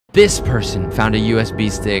This person found a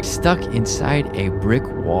USB stick stuck inside a brick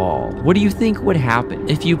wall. What do you think would happen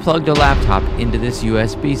if you plugged a laptop into this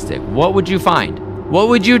USB stick? What would you find? What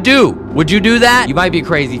would you do? Would you do that? You might be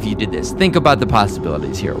crazy if you did this. Think about the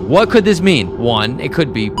possibilities here. What could this mean? One, it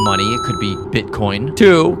could be money. It could be Bitcoin.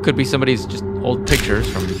 Two, could be somebody's just old pictures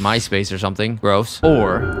from MySpace or something. Gross.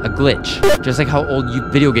 Or a glitch. Just like how old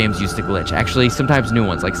video games used to glitch. Actually, sometimes new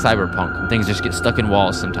ones like Cyberpunk. Things just get stuck in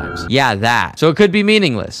walls sometimes. Yeah, that. So it could be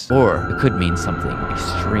meaningless. Or it could mean something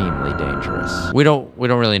extremely dangerous. We don't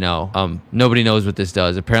really know. Nobody knows what this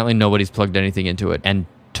does. Apparently nobody's plugged anything into it and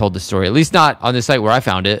told the story, at least not on the site where I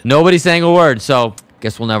found it. Nobody's saying a word, so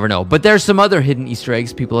guess we'll never know. But there's some other hidden Easter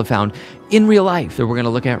eggs people have found in real life that we're gonna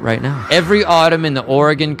look at right now. Every autumn in the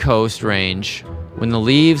Oregon Coast Range, when the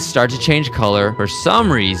leaves start to change color, for some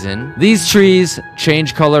reason, these trees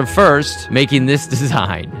change color first, making this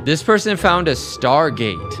design. This person found a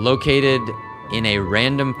Stargate located in a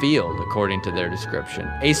random field, according to their description.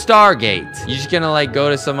 A Stargate. You're just gonna like go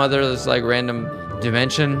to some other like random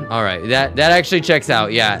dimension? All right, that actually checks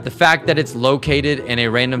out. Yeah, the fact that it's located in a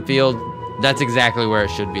random field, that's exactly where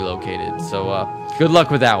it should be located. So good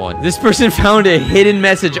luck with that one. This person found a hidden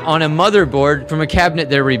message on a motherboard from a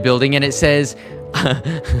cabinet they're rebuilding, and it says,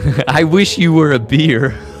 I wish you were a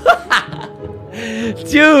beer.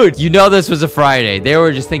 Dude, you know this was a Friday. They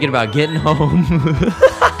were just thinking about getting home.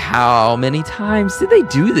 How many times did they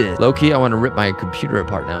do this? Low-key, I want to rip my computer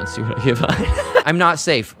apart now and see what I can find. I'm not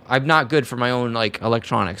safe. I'm not good for my own like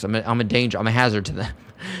electronics. I'm a danger. I'm a hazard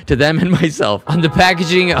to them and myself. On the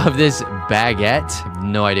packaging of this baguette, I have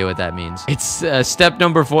no idea what that means. It's step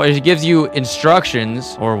number 4. It gives you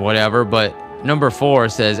instructions or whatever, but number 4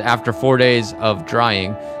 says after 4 days of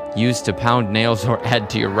drying, use to pound nails or add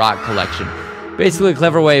to your rock collection. Basically a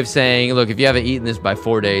clever way of saying, look, if you haven't eaten this by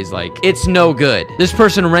 4 days, like, it's no good. This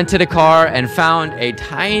person rented a car and found a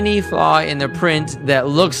tiny flaw in the print that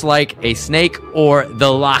looks like a snake or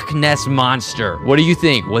the Loch Ness Monster. What do you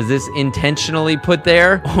think? Was this intentionally put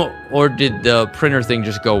there? Or did the printer thing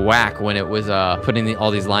just go whack when it was putting all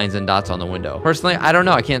these lines and dots on the window? Personally, I don't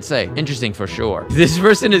know. I can't say. Interesting for sure. This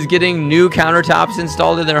person is getting new countertops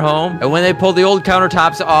installed in their home. And when they pull the old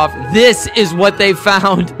countertops off, this is what they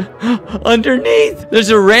found underneath. There's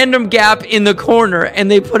a random gap in the corner and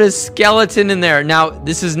they put a skeleton in there. Now,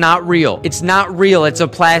 this is not real. It's not real. It's a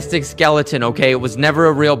plastic skeleton, okay? It was never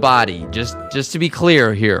a real body. Just to be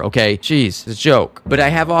clear here, okay? Jeez, it's a joke. But I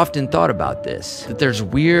have often thought about this, that there's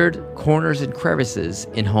weird corners and crevices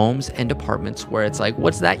in homes and apartments where it's like,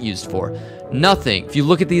 what's that used for? Nothing. If you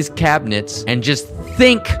look at these cabinets and just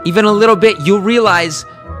think even a little bit, you'll realize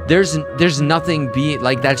there's nothing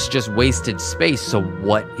like that's just wasted space. So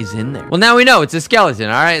what is in there? Well, now we know it's a skeleton.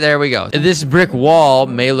 All right, there we go. This brick wall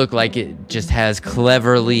may look like it just has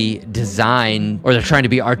cleverly designed, or they're trying to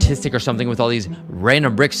be artistic or something with all these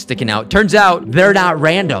random bricks sticking out. Turns out they're not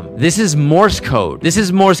random. This is Morse code. This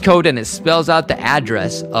is Morse code, and it spells out the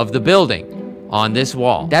address of the building on this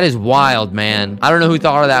wall. That is wild, man. I don't know who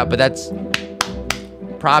thought of that, but that's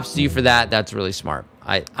props to you for that. That's really smart.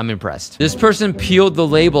 I'm impressed. This person peeled the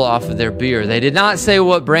label off of their beer. They did not say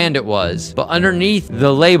what brand it was, but underneath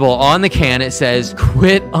the label on the can, it says,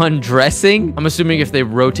 quit undressing. I'm assuming if they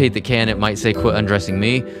rotate the can, it might say quit undressing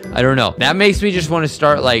me. I don't know. That makes me just want to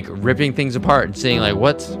start like ripping things apart and seeing like,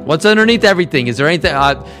 what's underneath everything? Is there anything?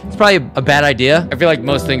 It's probably a bad idea. I feel like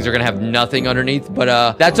most things are gonna have nothing underneath,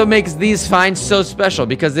 but that's what makes these finds so special,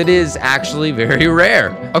 because it is actually very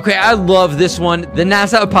rare. Okay, I love this one. The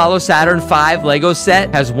NASA Apollo Saturn V Lego set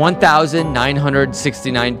has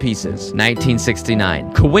 1,969 pieces.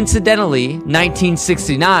 1969. Coincidentally,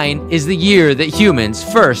 1969 is the year that humans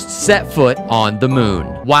first set foot on the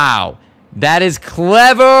moon. Wow. That is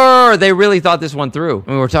clever. They really thought this one through. I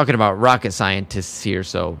mean, we're talking about rocket scientists here,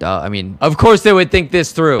 so I mean, of course they would think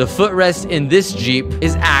this through. The footrest in this Jeep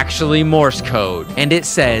is actually Morse code, and it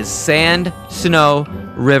says sand, snow,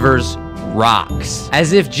 rivers, rocks.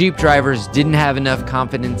 As if Jeep drivers didn't have enough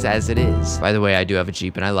confidence as it is. By the way, I do have a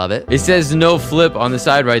Jeep and I love it. It says no flip on the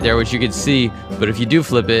side right there, which you can see, but if you do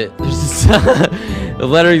flip it, there's the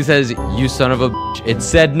lettering says, you son of a bitch. It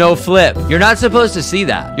said no flip. You're not supposed to see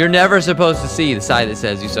that. You're never supposed to see the side that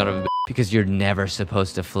says you son of a bitch, because you're never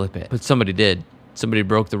supposed to flip it. But somebody did. Somebody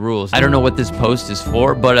broke the rules. I don't know what this post is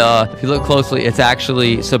for, but if you look closely, it's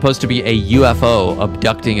actually supposed to be a UFO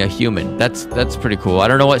abducting a human. That's pretty cool. I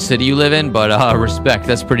don't know what city you live in, but respect.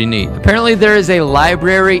 That's pretty neat. Apparently, there is a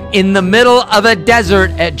library in the middle of a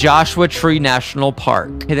desert at Joshua Tree National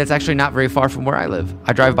Park. Hey, that's actually not very far from where I live.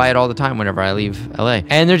 I drive by it all the time whenever I leave LA.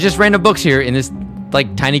 And there's just random books here in this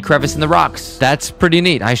like tiny crevice in the rocks. That's pretty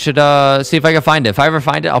neat. I should see if I can find it. If I ever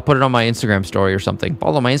find it, I'll put it on my Instagram story or something.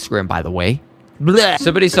 Follow my Instagram, by the way. Blech.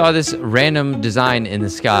 Somebody saw this random design in the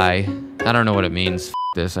sky. I don't know what it means. F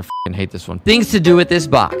this. I f***ing hate this one. Things to do with this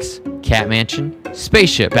box. Cat mansion,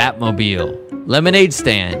 spaceship, Batmobile, lemonade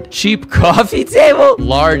stand, cheap coffee table,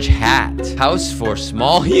 large hat, house for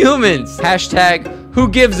small humans. Hashtag who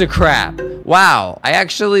gives a crap. Wow, I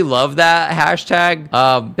actually love that hashtag.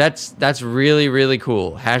 That's really, really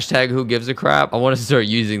cool. Hashtag who gives a crap. I want to start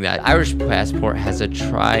using that. Irish passport has a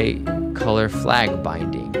tri-color flag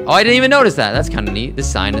binding. Oh, I didn't even notice that. That's kind of neat. The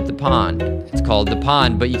sign at the pond. It's called the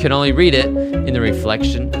pond, but you can only read it in the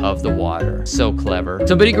reflection of the water. So clever.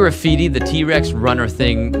 Somebody graffitied the T-Rex runner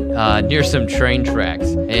thing near some train tracks,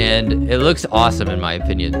 and it looks awesome in my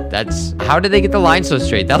opinion. How did they get the line so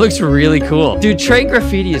straight? That looks really cool. Dude, train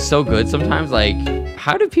graffiti is so good sometimes. Like,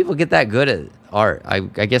 how do people get that good at art? I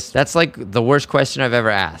guess that's like the worst question I've ever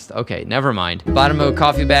asked. Okay, never mind. Bottom of a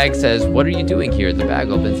coffee bag says, what are you doing here? The bag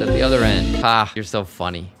opens at the other end. Ha, you're so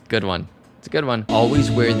funny. Good one. It's a good one. Always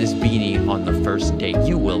wear this beanie on the first date.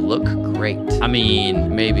 You will look great. I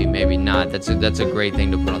mean, maybe not. That's a great thing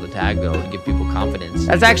to put on the tag though, to give people confidence.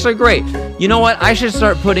 That's actually great. You know what? I should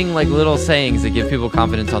start putting like little sayings that give people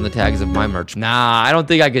confidence on the tags of my merch. Nah, I don't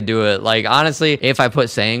think I could do it. Like honestly, if I put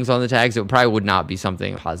sayings on the tags, it probably would not be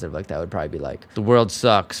something positive like that. It would probably be like, the world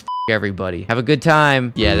sucks. F everybody. Have a good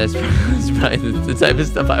time. Yeah, that's probably the type of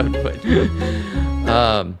stuff I would put.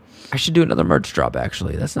 I should do another merch drop,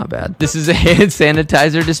 actually. That's not bad. This is a hand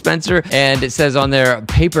sanitizer dispenser, and it says on there,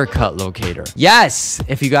 paper cut locator. Yes!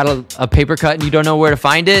 If you got a paper cut and you don't know where to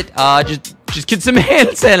find it, just get some hand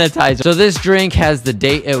sanitizer. So this drink has the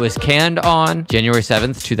date it was canned on, January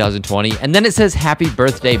 7th, 2020. And then it says, happy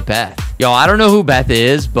birthday, Beth. Yo, I don't know who Beth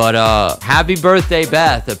is, but happy birthday,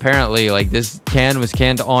 Beth. Apparently, like, this can was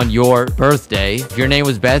canned on your birthday. If your name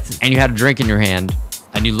was Beth and you had a drink in your hand,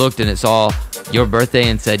 and you looked and it saw your birthday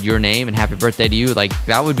and said your name and happy birthday to you, like,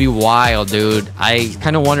 that would be wild, dude. I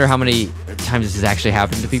kind of wonder how many times this has actually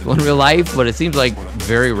happened to people in real life, but it seems like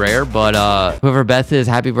very rare. But whoever Beth is,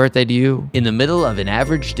 happy birthday to you. In the middle of an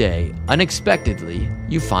average day, unexpectedly,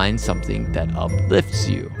 you find something that uplifts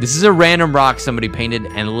you. This is a random rock somebody painted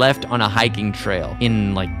and left on a hiking trail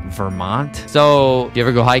in like Vermont. So if you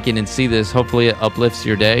ever go hiking and see this, hopefully it uplifts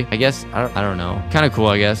your day. I guess, I don't know. Kind of cool,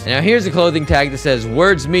 I guess. Now here's a clothing tag that says,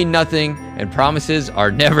 words mean nothing and promises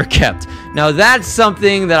are never kept. Now that's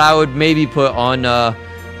something that I would maybe put on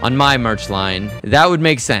my merch line. That would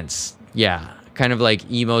make sense. Yeah, kind of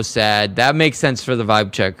like emo sad. That makes sense for the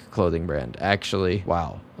Vibe Check clothing brand, actually.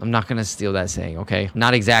 Wow. I'm not gonna steal that saying, okay?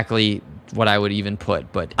 Not exactly what I would even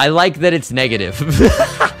put, but I like that it's negative.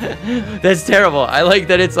 That's terrible. I like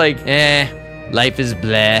that it's like, life is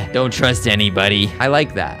bleh. Don't trust anybody. I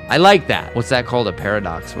like that. I like that. What's that called? A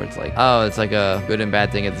paradox, where it's like, oh, it's like a good and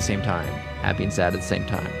bad thing at the same time. Happy and sad at the same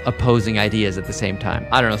time. Opposing ideas at the same time.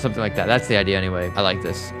 I don't know, something like that. That's the idea anyway. I like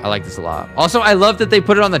this. I like this a lot. Also, I love that they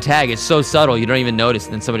put it on the tag. It's so subtle. You don't even notice.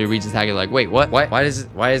 And then somebody reads the tag and like, wait, what? Why is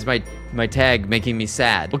my tag making me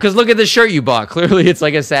sad? Because look at the shirt you bought. Clearly, it's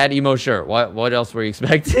like a sad emo shirt. What else were you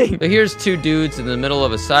expecting? So here's two dudes in the middle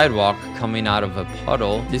of a sidewalk coming out of a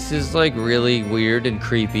puddle. This is like really weird and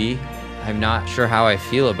creepy. I'm not sure how I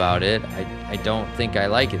feel about it. I don't think I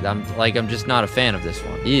like it. I'm just not a fan of this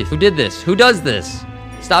one. Ew. Who did this? Who does this?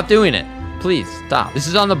 Stop doing it. Please, stop. This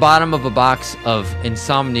is on the bottom of a box of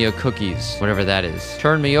insomnia cookies, whatever that is.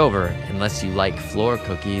 Turn me over unless you like floor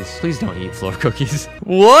cookies. Please don't eat floor cookies.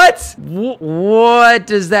 What? What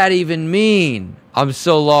does that even mean? I'm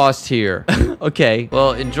so lost here. Okay,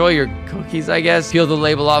 well, enjoy your cookies, I guess. Peel the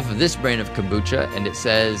label off of this brand of kombucha, and it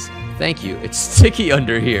says, thank you. It's sticky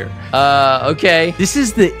under here. Okay. This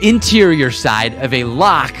is the interior side of a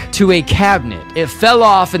lock to a cabinet. It fell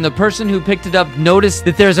off, and the person who picked it up noticed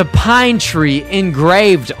that there's a pine tree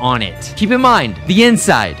engraved on it. Keep in mind, the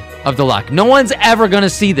inside of the lock. No one's ever gonna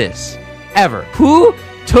see this. Ever. Who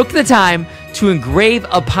took the time to engrave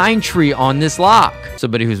a pine tree on this lock?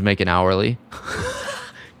 Somebody who's making hourly.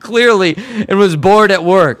 Clearly, and was bored at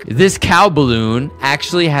work. This cow balloon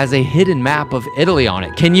actually has a hidden map of Italy on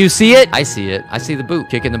it. Can you see it? I see it. I see the boot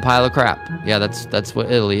kicking the pile of crap. Yeah, that's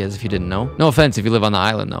what Italy is, if you didn't know. No offense if you live on the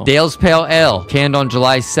island, though. Dale's Pale Ale, canned on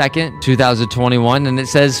July 2nd, 2021, and it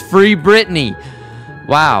says, Free Britney.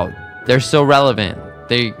 Wow, they're so relevant.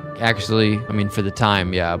 They actually, I mean, for the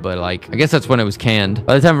time, yeah, but like, I guess that's when it was canned.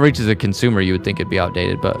 By the time it reaches a consumer, you would think it'd be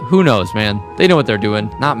outdated, but who knows, man? They know what they're doing.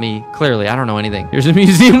 Not me. Clearly, I don't know anything. Here's a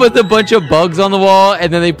museum with a bunch of bugs on the wall,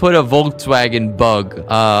 and then they put a Volkswagen bug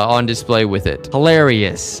on display with it.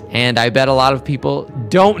 Hilarious. And I bet a lot of people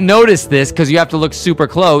don't notice this because you have to look super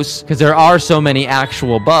close because there are so many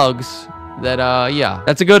actual bugs that, yeah,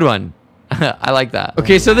 that's a good one. I like that.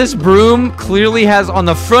 Okay, so this broom clearly has on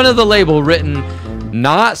the front of the label written,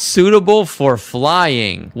 not suitable for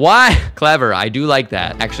flying. Why? Clever. I do like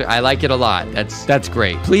that. Actually, I like it a lot. That's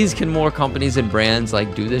great. Please, can more companies and brands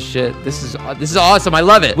like do this shit? This is awesome. I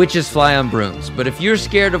love it. Witches fly on brooms. But if you're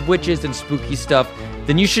scared of witches and spooky stuff,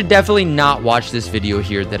 then you should definitely not watch this video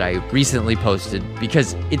here that I recently posted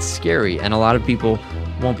because it's scary and a lot of people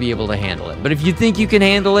won't be able to handle it. But if you think you can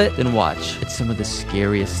handle it, then watch. It's some of the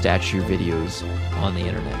scariest statue videos on the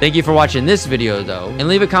internet. Thank you for watching this video though, and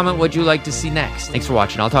leave a comment what you'd like to see next. Thanks for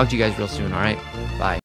watching. I'll talk to you guys real soon, all right? Bye.